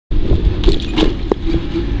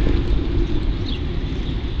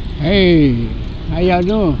Hey, how y'all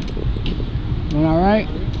doing? Doing all right?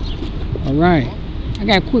 All right. I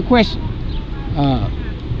got a quick question.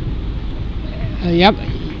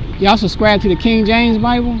 Y'all subscribe to the King James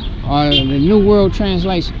Bible or the New World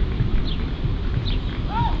Translation?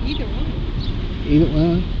 Either one. Either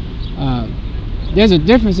one. There's a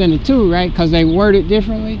difference in the two, right? Because they word it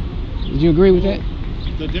differently. Would you agree with that?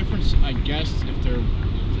 The difference, I guess, if there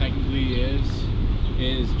technically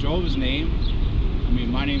is Jehovah's name. I mean,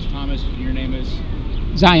 my name's Thomas, and your name is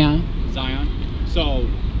Zion. Zion. So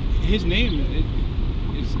his name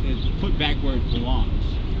is put back where it belongs.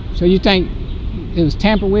 So you think it was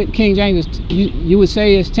tampered with? King James, you would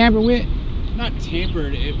say it's tampered with? Not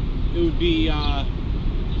tampered. It would be,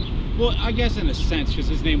 well, I guess in a sense, because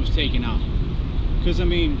his name was taken out. Because I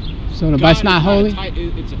mean, so the Bible's not holy.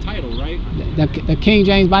 It's a title, right? The King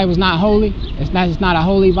James Bible is not holy. It's not a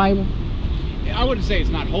holy Bible. I wouldn't say it's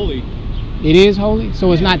not holy. It is holy,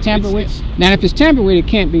 so it's not tampered with. Now, if it's tampered with, it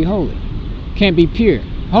can't be holy. Can't be pure.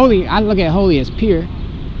 Holy, I look at holy as pure.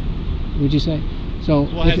 Would you say? So.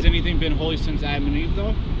 Well, has anything been holy since Adam and Eve,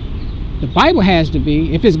 though? The Bible has to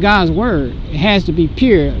be. If it's God's word, it has to be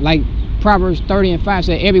pure. Like Proverbs 30:5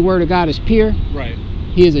 said, every word of God is pure. Right.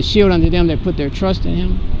 He is a shield unto them that put their trust in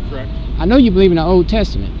Him. Correct. I know you believe in the Old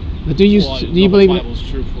Testament, but do you believe in the Bible's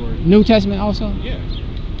true for it? New Testament also? Yeah.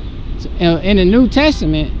 So, in the New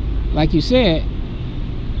Testament, like you said,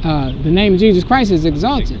 the name of Jesus Christ is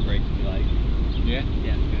exalted. Yeah.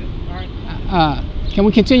 Yeah. Good. All right. Can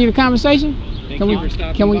we continue the conversation? Thank you for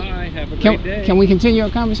stopping by. Have a great day. Can we continue our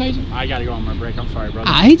conversation? I gotta go on my break. I'm sorry, brother.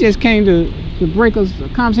 He just came to break us the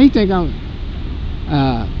conversation. He think I'm.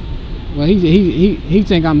 Well, he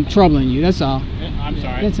think I'm troubling you. That's all. I'm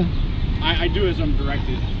sorry. That's all. I do as I'm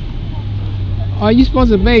directed. Oh, you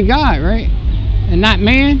supposed to obey God, right? And not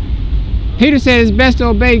man. Peter said it's best to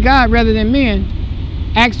obey God rather than men.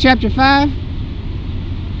 Acts chapter 5.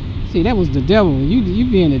 See, that was the devil. You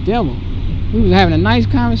being the devil. We was having a nice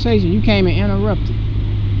conversation. You came and interrupted.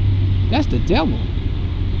 That's the devil.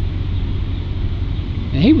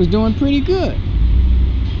 And he was doing pretty good.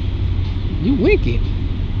 You wicked.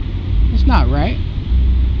 It's not right.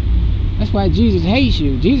 That's why Jesus hates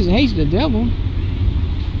you. Jesus hates the devil.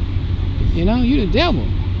 You know, you the devil.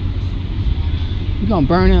 You're going to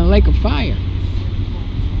burn in a lake of fire.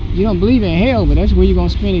 You don't believe in hell, but that's where you're going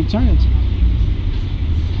to spend eternity.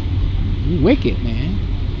 You wicked, man.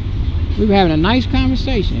 We were having a nice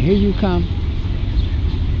conversation. Here you come,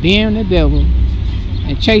 being the devil,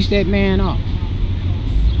 and chase that man off.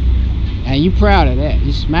 And you proud of that.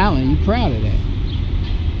 You're smiling. You proud of that.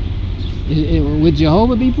 Would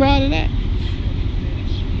Jehovah be proud of that?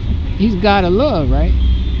 He's God of love, right?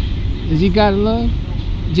 Is he God of love?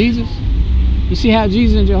 Jesus? You see how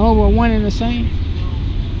Jesus and Jehovah are one and the same?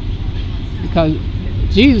 Because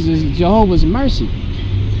Jesus is Jehovah's mercy.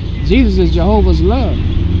 Jesus is Jehovah's love.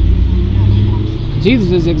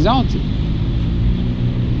 Jesus is exalted,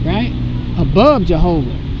 right? Above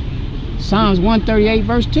Jehovah. Psalms 138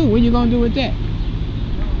 verse 2. What are you going to do with that?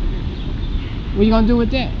 What are you going to do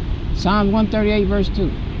with that? Psalms 138 verse 2.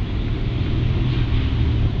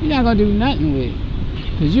 You're not going to do nothing with it.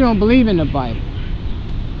 Because you don't believe in the Bible.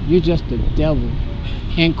 You're just the devil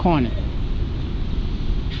incarnate.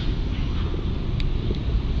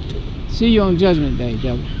 See you on Judgment Day,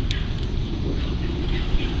 devil.